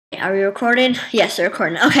are we recording? Yes, we're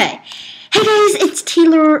recording. Okay. Hey guys, it's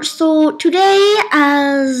Taylor. So today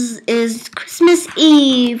is Christmas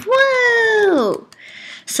Eve. Woo!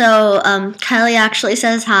 So Kylie actually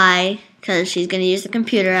says hi because she's gonna use the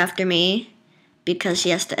computer after me because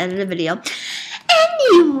she has to edit a video.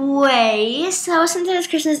 Anyway, so since it is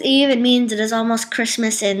Christmas Eve, it means it is almost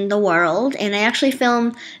Christmas in the world, and I actually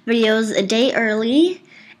film videos a day early.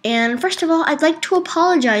 And first of all, I'd like to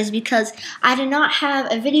apologize because I did not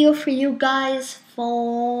have a video for you guys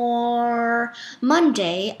for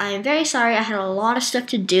Monday. I'm very sorry. I had a lot of stuff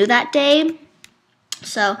to do that day.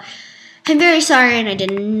 So, I'm very sorry, and I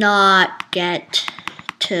did not get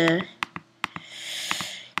to,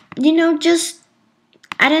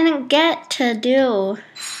 I didn't get to do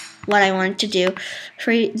what I wanted to do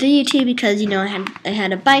for the YouTube because, I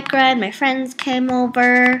had a bike ride. My friends came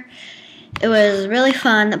over. It was really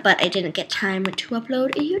fun, but I didn't get time to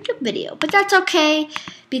upload a YouTube video. But that's okay,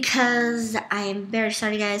 because I am very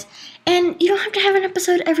sorry, guys. And you don't have to have an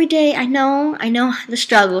episode every day. I know the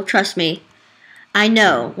struggle, trust me. I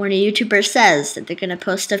know when a YouTuber says that they're going to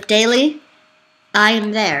post stuff daily, I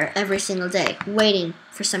am there every single day, waiting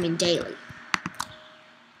for something daily.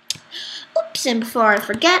 Oops, and before I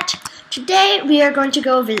forget, today we are going to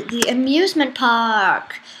go visit the amusement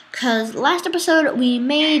park. Because last episode we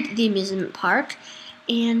made the amusement park,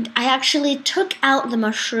 and I actually took out the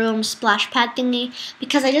mushroom splash pad thingy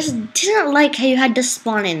because I just didn't like how you had to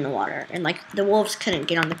spawn in the water, and the wolves couldn't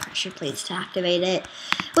get on the pressure plates to activate it.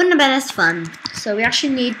 Wouldn't have been as fun. So we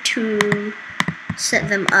actually need to set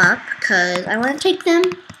them up because I want to take them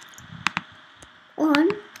on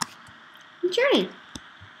a journey.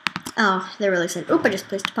 Oh, they're really sad. Oop, I just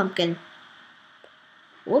placed a pumpkin.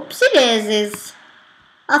 Whoopsie daisies.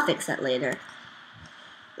 I'll fix that later.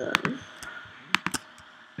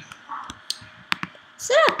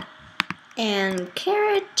 Sit up. And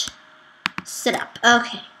carrot, sit up.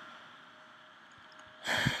 Okay.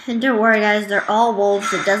 And don't worry, guys. They're all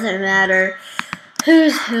wolves. It doesn't matter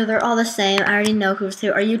who's who. They're all the same. I already know who's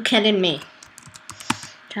who. Are you kidding me?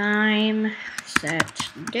 Time, set,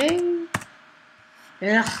 ding.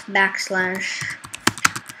 Ugh, backslash.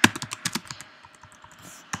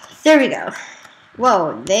 There we go.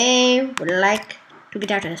 Whoa, they would like to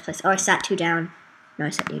get out of this place. Oh, I sat you down. No, I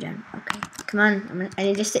sat you down. Okay, come on. I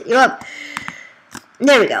need to sit you up.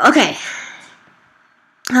 There we go. Okay.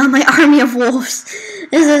 Oh, my army of wolves.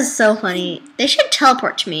 This is so funny. They should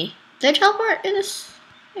teleport to me. Do they teleport in this?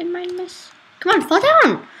 In MInemas? Come on, fall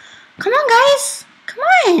down. Come on, guys. Come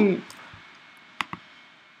on.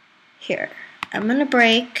 Here. I'm gonna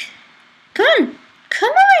break. Come on.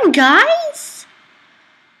 Come on, guys.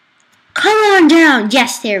 Come on down.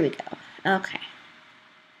 Yes, there we go. Okay.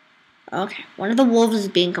 Okay. One of the wolves is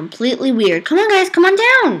being completely weird. Come on, guys. Come on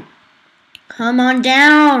down. Come on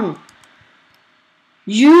down.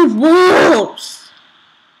 You wolves.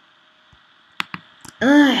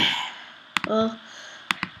 Ugh. Well,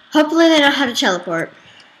 hopefully they know how to teleport.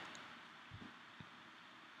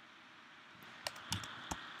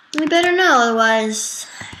 We better know, otherwise,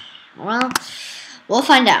 well, we'll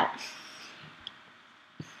find out.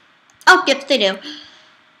 Oh, yep, they do.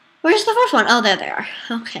 Where's the first one? Oh, there they are.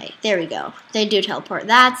 Okay, there we go. They do teleport.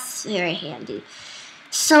 That's very handy.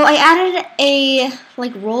 So I added a,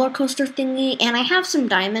 roller coaster thingy, and I have some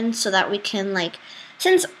diamonds so that we can,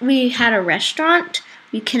 since we had a restaurant,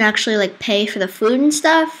 we can actually, pay for the food and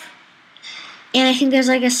stuff. And I think there's,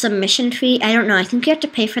 a submission fee. I don't know. I think you have to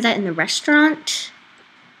pay for that in the restaurant.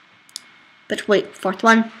 But wait, fourth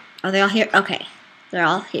one. Are they all here? Okay, they're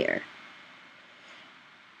all here.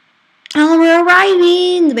 Oh, we're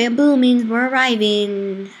arriving! The bamboo means we're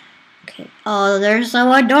arriving. Okay. Oh, they're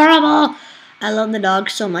so adorable! I love the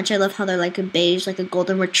dogs so much. I love how they're a beige, a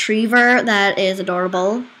golden retriever. That is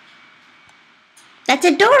adorable. That's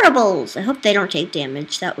adorables! I hope they don't take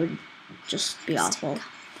damage. That would just be awful.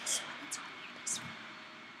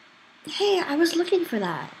 Hey, I was looking for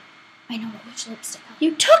that. I know, but which lipstick?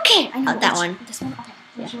 You took it! I know, that one. This one? Okay.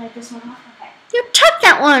 Would you like this one off? Okay. You took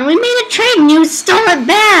that one! We made a trade and you stole it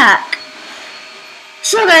back!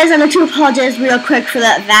 So guys, I'd like to apologize real quick for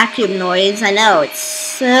that vacuum noise. I know, it's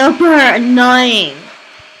super annoying.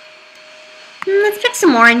 Let's pick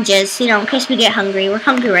some oranges, in case we get hungry. We're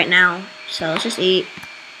hungry right now, so let's just eat.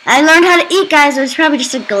 I learned how to eat, guys. It was probably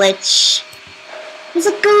just a glitch. It was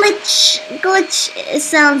a glitch. It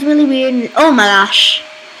sounds really weird. Oh my gosh.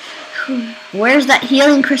 Where's that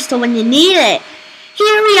healing crystal when you need it?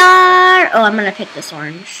 Here we are. Oh, I'm going to pick this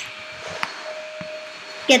orange.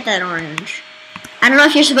 Get that orange. I don't know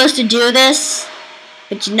if you're supposed to do this,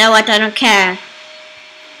 but you know what? I don't care.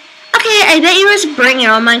 Okay, I bet you was bringing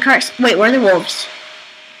on minecarts. Wait, where are the wolves?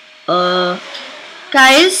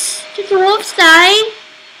 Guys, did the wolves die?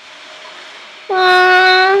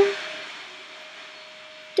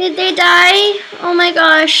 Did they die? Oh my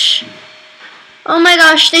gosh. Oh my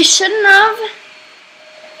gosh, they shouldn't have.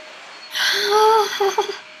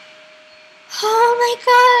 Oh my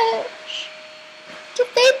gosh. Did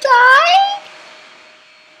they die?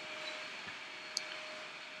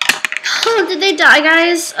 Oh, did they die,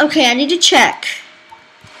 guys? Okay, I need to check.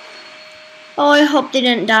 Oh, I hope they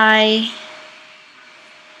didn't die.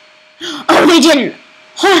 Oh, they didn't.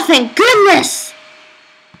 Oh, thank goodness.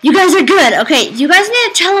 You guys are good. Okay, you guys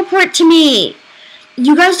need to teleport to me.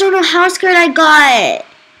 You guys don't know how scared I got.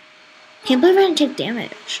 Can't believe I didn't take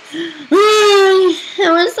damage. I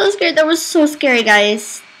was so scared. That was so scary,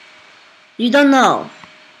 guys. You don't know.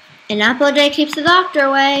 An apple a day keeps the doctor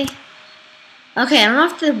away. Okay, I don't know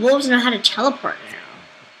if the wolves know how to teleport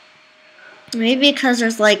now. Maybe because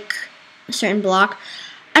there's like a certain block.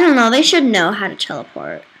 I don't know. They should know how to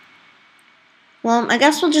teleport. Well, I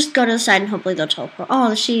guess we'll just go to the side and hopefully they'll teleport. Oh,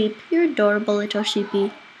 the sheep. You're adorable, little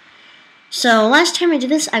sheepy. So, last time I did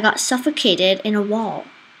this, I got suffocated in a wall.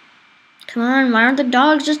 Come on, why don't the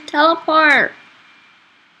dogs just teleport?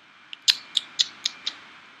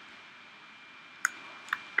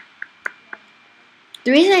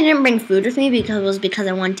 The reason I didn't bring food with me was because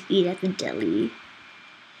I wanted to eat at the deli.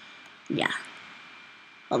 Yeah.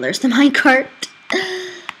 Well, there's the minecart.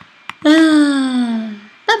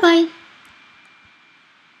 Bye-bye.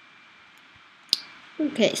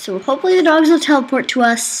 Okay, so hopefully the dogs will teleport to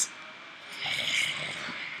us.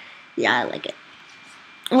 Yeah, I like it.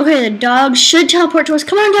 Okay, the dogs should teleport to us.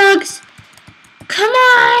 Come on, dogs! Come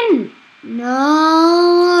on!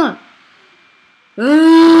 No!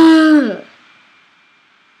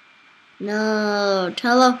 No,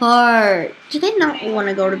 teleport. Do they not want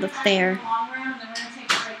to go to the fair?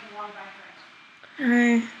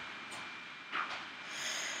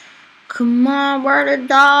 Come on, where are the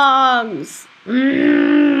dogs?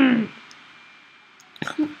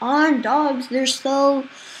 Come on, dogs. They're so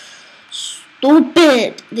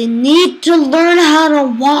stupid. They need to learn how to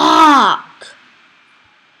walk.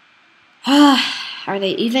 Are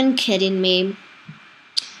they even kidding me?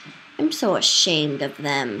 I'm so ashamed of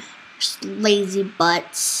them. Just lazy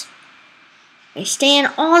butts. They stay in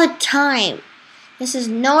all the time. This is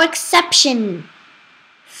no exception.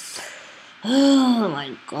 Oh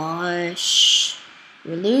my gosh.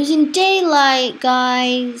 We're losing daylight,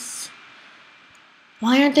 guys.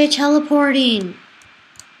 Why aren't they teleporting?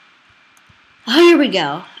 Oh, here we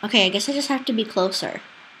go. Okay, I guess I just have to be closer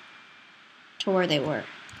to where they were.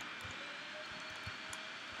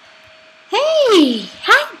 Hey!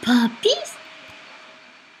 Hi, puppies!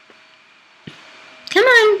 Come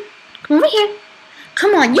on. Come over here.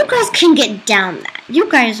 Come on, you guys can get down that. You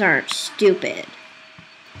guys aren't stupid.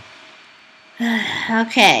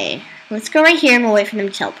 Okay, let's go right here and we'll wait for them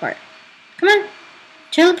to teleport. Come on,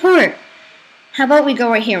 teleport. How about we go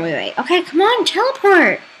right here and we wait? Okay, come on,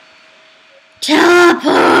 teleport.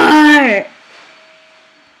 Teleport!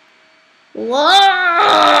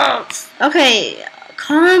 Whoa! Okay,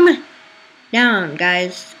 calm down,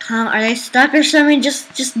 guys. Calm. Are they stuck or something?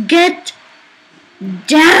 Just get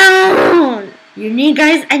down. You need,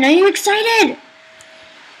 guys. I know you're excited.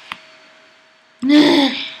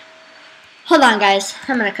 Hold on, guys.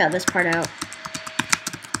 I'm gonna cut this part out.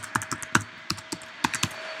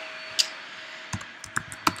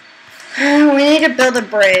 We need to build a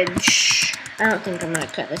bridge. I don't think I'm gonna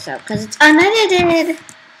cut this out because it's unedited.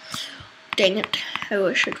 Dang it. I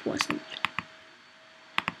wish it wasn't.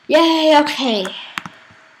 Yay, okay.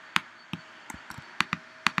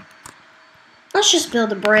 Let's just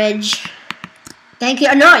build a bridge. Thank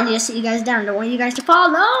you. No, I need to sit you guys down. I don't want you guys to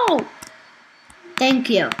fall. No. Thank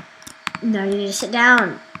you. No, you need to sit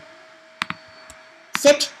down.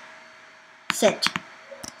 Sit. Sit.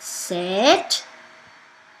 Sit.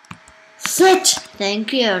 Sit.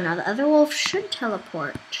 Thank you. Now the other wolf should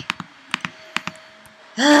teleport.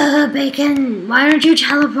 Bacon, why aren't you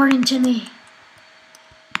teleporting to me?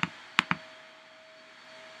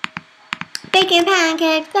 Bacon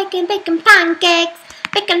pancakes, bacon pancakes,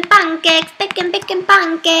 bacon pancakes, bacon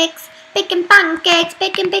pancakes, bacon pancakes,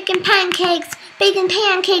 bacon pancakes, bacon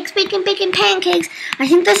pancakes, bacon pancakes. I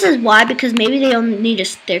think this is why, because maybe they only need a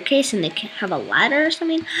staircase and they can't have a ladder or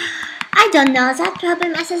something. I don't know. That probably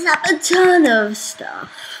messes up a ton of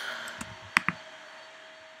stuff.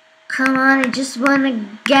 Come on, I just want to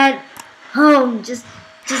get home. Just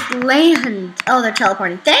land. Oh, they're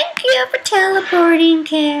teleporting. Thank you for teleporting,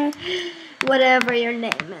 Care. Whatever your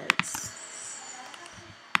name is.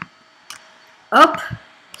 Oh,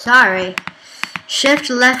 sorry. Shift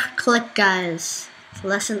left click, guys. It's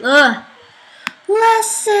lesson. Ugh.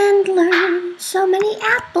 Lesson learned. So many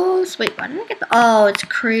apples. Wait, why didn't I get the... Oh, it's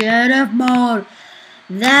creative mode.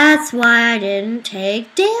 That's why I didn't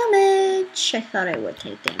take damage. I thought I would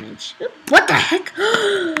take damage. Oop, what the heck?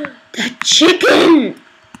 That chicken!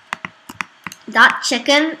 That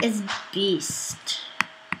chicken is beast.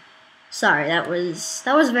 Sorry, that was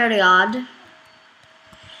very odd.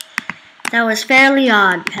 That was fairly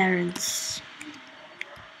odd, parents.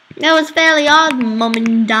 That was fairly odd, mom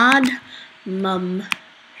and dad. Mum.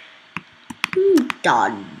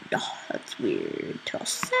 Dad. That's weird to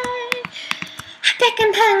say.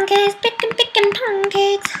 Pickin' pancakes, pickin'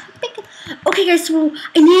 pancakes, pickin'. Okay, guys, so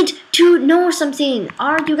I need to know something.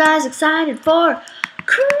 Are you guys excited for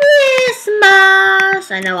Christmas?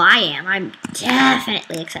 I know I am. I'm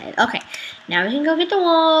definitely excited. Okay, now we can go get the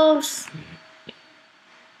wolves.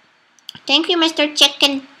 Thank you, Mr.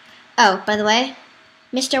 Chicken. Oh, by the way,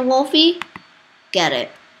 Mr. Wolfie, get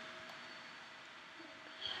it.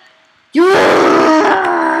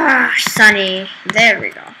 Yeah, Sonny. There we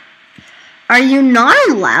go. Are you not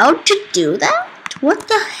allowed to do that? What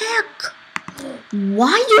the heck?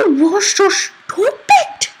 Why you were so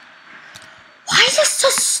stupid? Why is this so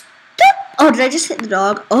stupid? Oh, did I just hit the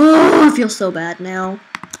dog? Oh, I feel so bad now.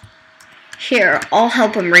 Here, I'll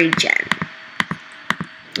help him regen.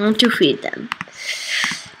 I want to feed them.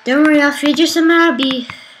 Don't worry, I'll feed you some Abby.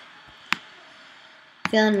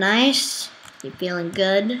 Feeling nice? You feeling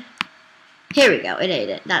good? Here we go, it ate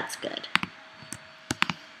it. That's good.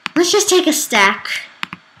 Let's just take a stack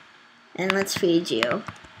and let's feed you.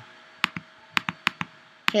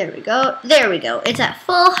 Here we go. There we go. It's at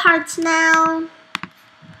full hearts now.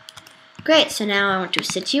 Great, so now I want to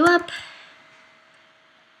sit you up.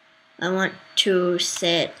 I want to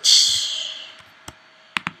sit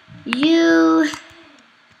you,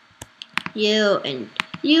 and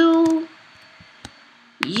you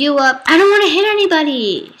up. I don't want to hit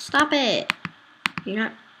anybody. Stop it. You're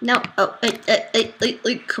not. No. Oh,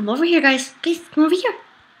 come over here, guys. Guys, come over here.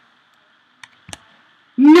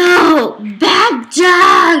 No, bad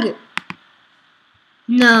dog.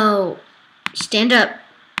 No, stand up.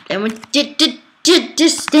 And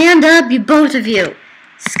just stand up, you both of you.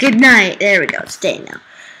 Good night. There we go. Stay now.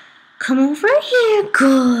 Come over here.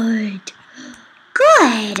 Good.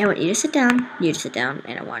 Good. I want you to sit down. You to sit down,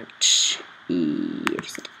 and I want you to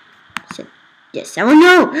sit down. Sit. Yes. I want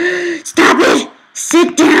no. Stop it.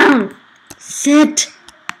 Sit down. Sit.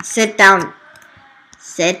 Sit down.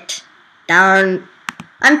 Sit down.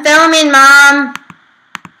 I'm filming, Mom.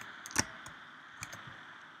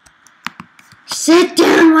 Sit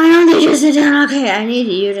down. Why don't you just sit down? Okay, I need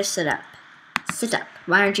you to sit up. Sit up.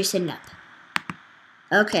 Why aren't you sitting up?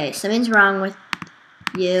 Okay, something's wrong with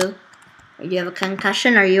you. Do you have a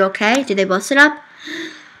concussion? Are you okay? Did they both sit up?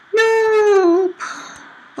 No.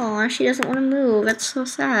 Oh, she doesn't want to move. That's so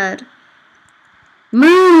sad.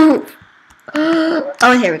 Move!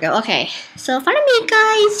 Oh, here we go. Okay. So, follow me,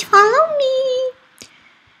 guys. Follow me.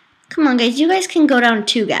 Come on, guys. You guys can go down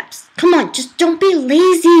 2 gaps. Come on. Just don't be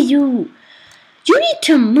lazy, you. You need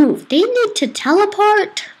to move. They need to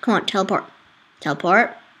teleport. Come on, teleport.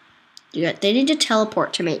 Teleport. They need to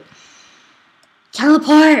teleport to me.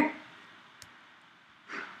 Teleport.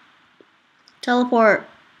 Teleport.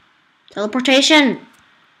 Teleportation.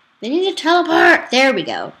 They need to teleport. There we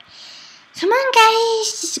go. Come on,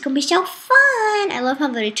 guys. This is going to be so fun. I love how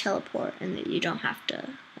they teleport and that you don't have to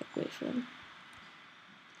wait for them.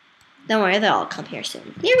 Don't worry, they'll all come here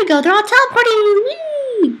soon. Here we go. They're all teleporting.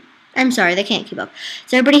 Whee! I'm sorry, they can't keep up.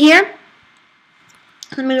 Is everybody here?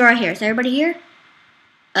 Let me go right here. Is everybody here?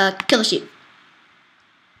 Kill the sheep.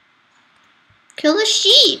 Kill the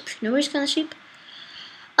sheep. Nobody's killing the sheep.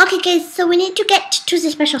 Okay, guys, so we need to get to the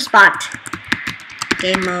special spot.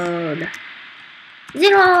 Game mode.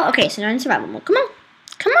 0. Okay, so now in survival mode. Come on.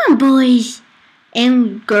 Come on, boys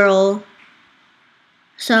and girl.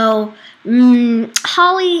 So,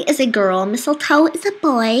 Holly is a girl. Mistletoe is a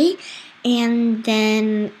boy. And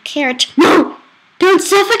then Carrot. No! Don't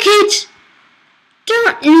suffocate!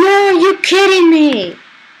 Don't. No, you're kidding me.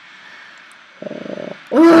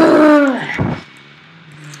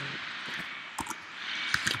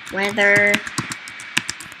 Weather.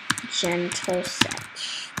 Gentle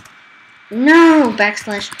set. No!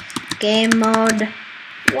 Backslash. Game mode.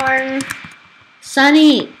 1.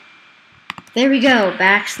 Sunny. There we go.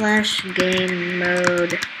 Backslash game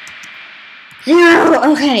mode.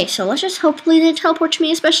 0. Okay, so let's just hopefully they teleport to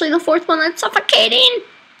me, especially the 4th one that's suffocating.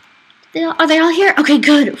 Are they all here? Okay,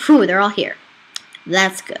 good. Whew, they're all here.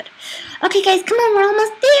 That's good. Okay, guys, come on. We're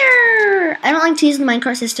almost there. I don't like to use the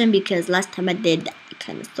minecart system because last time I did, I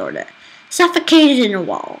kind of sort of suffocated in a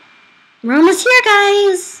wall. We're almost here,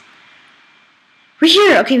 guys. We're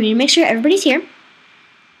here. Okay, we need to make sure everybody's here.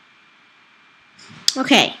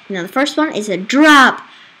 Okay, now the first one is a drop.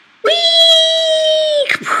 Whee!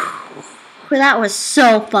 That was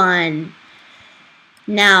so fun.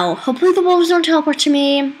 Now, hopefully the wolves don't teleport to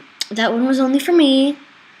me. That one was only for me.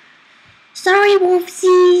 Sorry,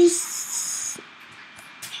 wolfsies.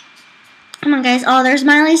 Come on, guys. Oh, there's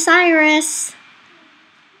Miley Cyrus.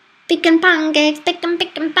 Pickin' pancakes, pickin'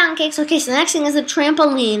 pancakes. Okay, so the next thing is a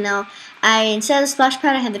trampoline. Now, instead of the splash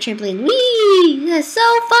pad, I had the trampoline. Whee! That's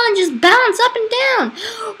so fun. Just bounce up and down.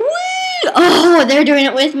 Whee! Oh, they're doing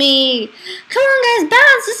it with me. Come on, guys,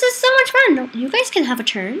 bounce. This is so much fun. No, you guys can have a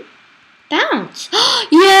turn. Bounce.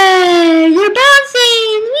 Yay! You're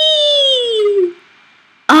bouncing. Whee!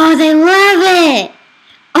 Oh, they love it.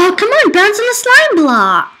 Oh, come on, bounce on the slime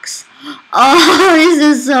blocks. Oh, this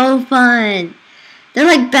is so fun. They're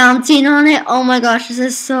like bouncing on it. Oh my gosh, this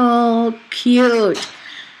is so cute.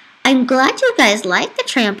 I'm glad you guys like the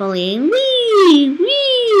trampoline. Wee,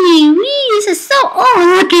 wee, wee. This is so,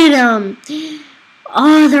 oh, look at them.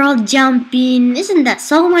 Oh, they're all jumping. Isn't that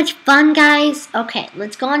so much fun, guys? Okay,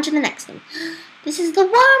 let's go on to the next thing. This is the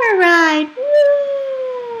water ride.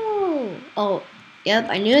 Woo! Oh, yep,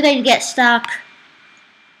 I knew they'd get stuck.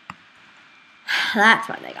 That's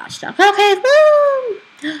why they got stuck. Okay, woo!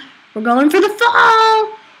 We're going for the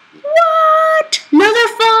fall. What? Another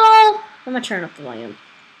fall. I'm going to turn up the volume.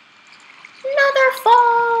 Another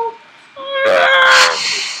fall.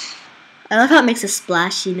 I love how it makes a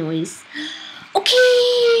splashy noise.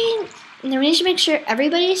 Okay. Now we need to make sure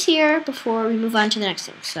everybody's here before we move on to the next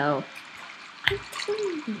thing. So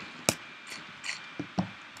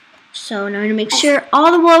now we're going to make sure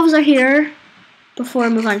all the wolves are here before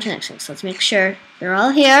we move on to the next thing. So let's make sure they're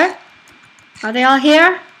all here. Are they all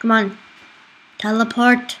here? Come on.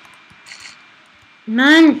 Teleport.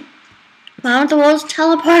 Man. Why don't the wolves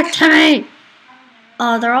teleport to me?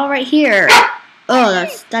 Oh, they're all right here. Oh,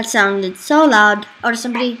 that sounded so loud. Oh, did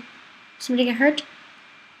somebody get hurt?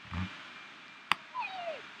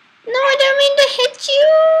 No, I didn't mean to hit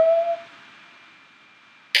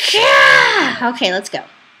you. Yeah. Okay, let's go.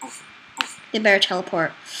 They better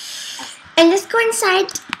teleport. And let's go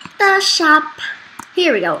inside the shop.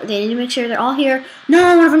 Here we go. They need to make sure they're all here.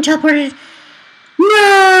 No, one of them teleported. No!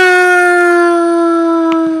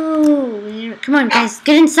 Come on, guys.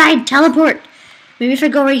 Get inside. Teleport. Maybe if I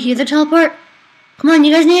go right here, the teleport. Come on,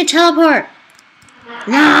 you guys need to teleport.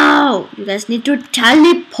 No! You guys need to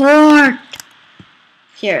teleport.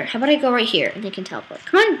 Here, how about I go right here and they can teleport.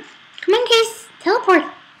 Come on. Come on, guys. Teleport.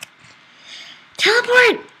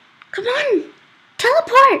 Teleport. Come on.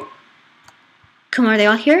 Teleport. Come on, are they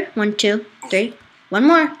all here? 1, 2, 3. One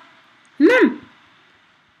more. Come on.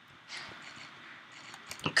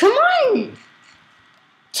 Come on.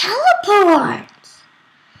 Teleport.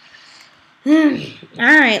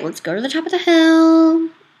 Alright, let's go to the top of the hill.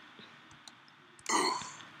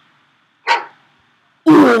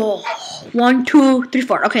 Ooh. 1, 2, 3,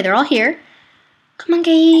 4. Okay, they're all here. Come on,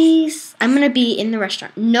 guys. I'm going to be in the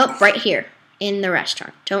restaurant. Nope, right here. In the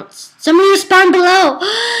restaurant. Don't. Somebody respawn below.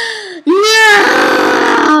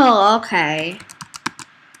 No! Okay.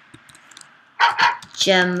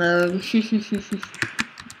 Gem mode.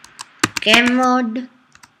 Game mode.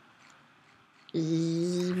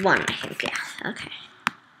 1, I think. Yeah. Okay.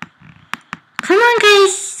 Come on,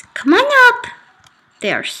 guys. Come on up.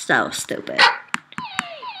 They are so stupid. I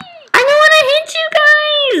don't want to hit you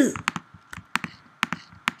guys.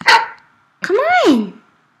 Come on.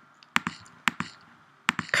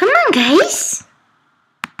 Come on, guys.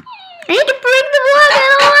 I need to break the block. I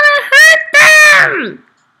don't want to hurt them.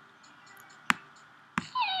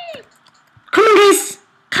 Come on, guys.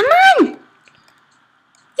 Come on.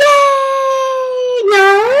 Yay. No.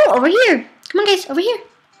 Over here. Come on, guys. Over here.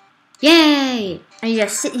 Yay. I need to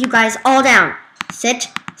sit you guys all down. Sit.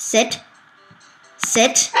 Sit.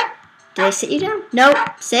 Sit. Did I sit you down? Nope.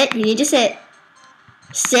 Sit. You need to sit.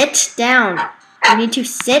 Sit down. You need to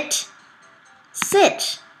sit.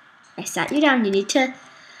 Sit. I sat you down. You need to...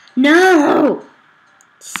 No!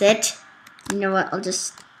 Sit. You know what? I'll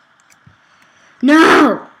just...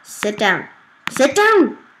 No! Sit down. Sit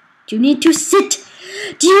down! You need to sit.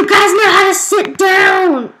 Do you guys know how to sit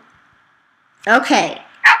down? Okay.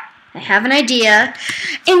 I have an idea.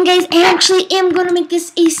 And guys, I actually am going to make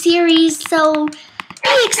this a series, so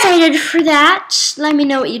be excited for that. Let me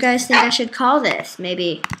know what you guys think I should call this.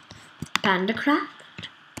 Maybe Panda Craft?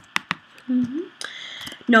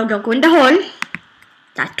 No, don't go in the hole.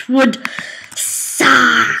 That would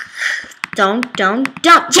suck. Don't.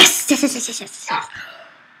 Yes.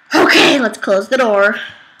 Okay, let's close the door.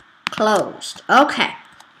 Closed. Okay.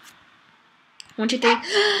 1, 2, 3.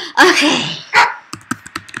 Okay.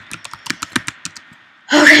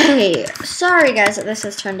 Okay, sorry guys that this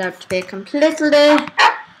has turned out to be completely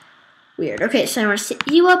weird. Okay, so I'm going to sit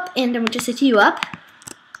you up, and I'm going to sit you up.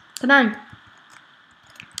 Come on.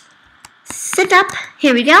 Sit up.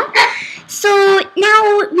 Here we go. So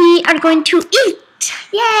now we are going to eat.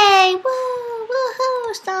 Yay! Woo!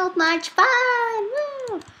 Woohoo! So much fun!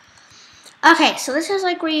 Woo! Okay, so this is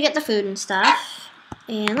like where you get the food and stuff.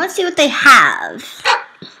 And let's see what they have.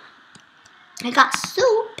 I got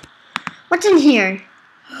soup. What's in here?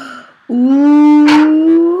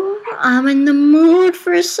 Ooh, I'm in the mood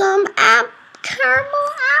for some caramel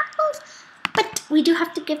apples. But we do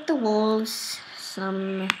have to give the wolves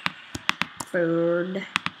some food.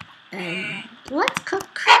 And let's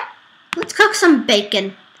cook some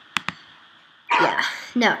bacon.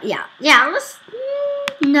 This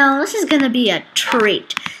is gonna be a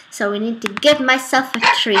treat. So we need to give myself a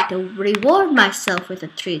treat, to reward myself with a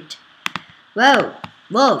treat. Whoa,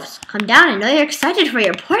 wolves, come down. I know you're excited for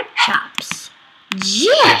your pork chops.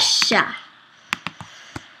 Yes.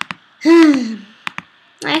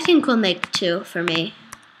 I think we'll make 2 for me.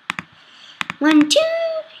 1, 2.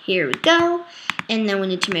 Here we go. And then we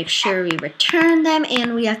need to make sure we return them,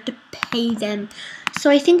 and we have to pay them.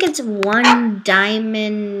 So I think it's 1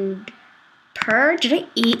 diamond per. Did I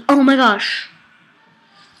eat? Oh my gosh.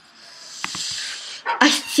 I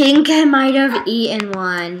think I might have eaten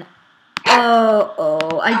 1.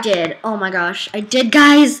 Oh, I did. Oh my gosh. I did,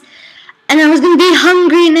 guys. And I was going to be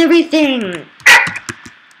hungry and everything.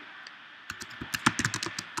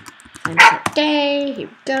 Time set day. Here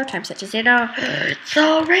we go. Time set to 0. It's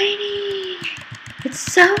so rainy. It's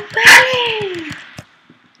so rainy.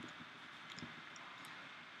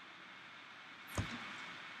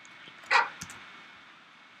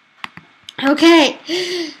 Okay,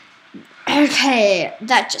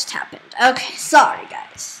 that just happened. Okay, sorry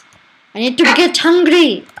guys. I need to get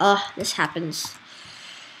hungry. Oh, this happens.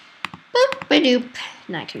 Boop-a-doop.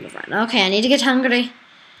 Now I can move on. Okay, I need to get hungry.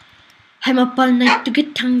 I'm up all night to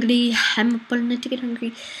get hungry.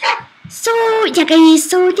 So, yeah guys,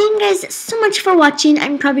 so thank you guys so much for watching.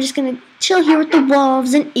 I'm probably just gonna chill here with the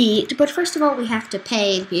wolves and eat. But first of all, we have to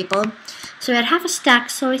pay people. So we had half a stack,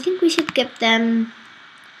 so I think we should give them...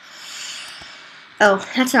 Oh,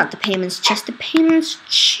 that's not the payments chest. The payments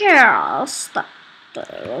chest. That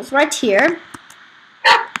right here.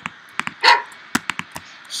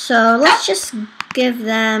 So let's just give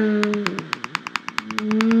them...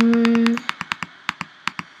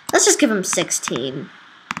 let's just give them 16.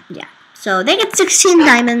 Yeah. So they get 16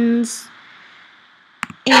 diamonds.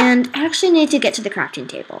 And I actually need to get to the crafting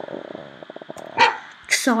table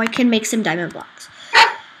so I can make some diamond blocks.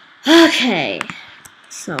 Okay.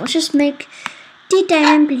 So let's just make the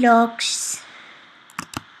diamond blocks.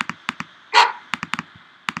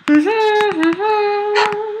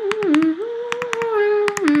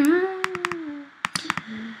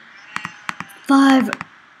 Five.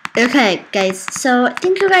 Okay, guys, so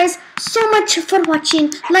thank you guys so much for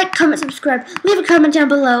watching. Like, comment, subscribe. Leave a comment down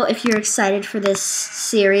below if you're excited for this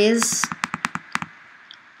series.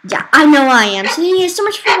 Yeah, I know I am. So thank you guys so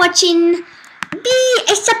much for watching. Be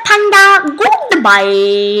a panda.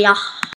 Goodbye.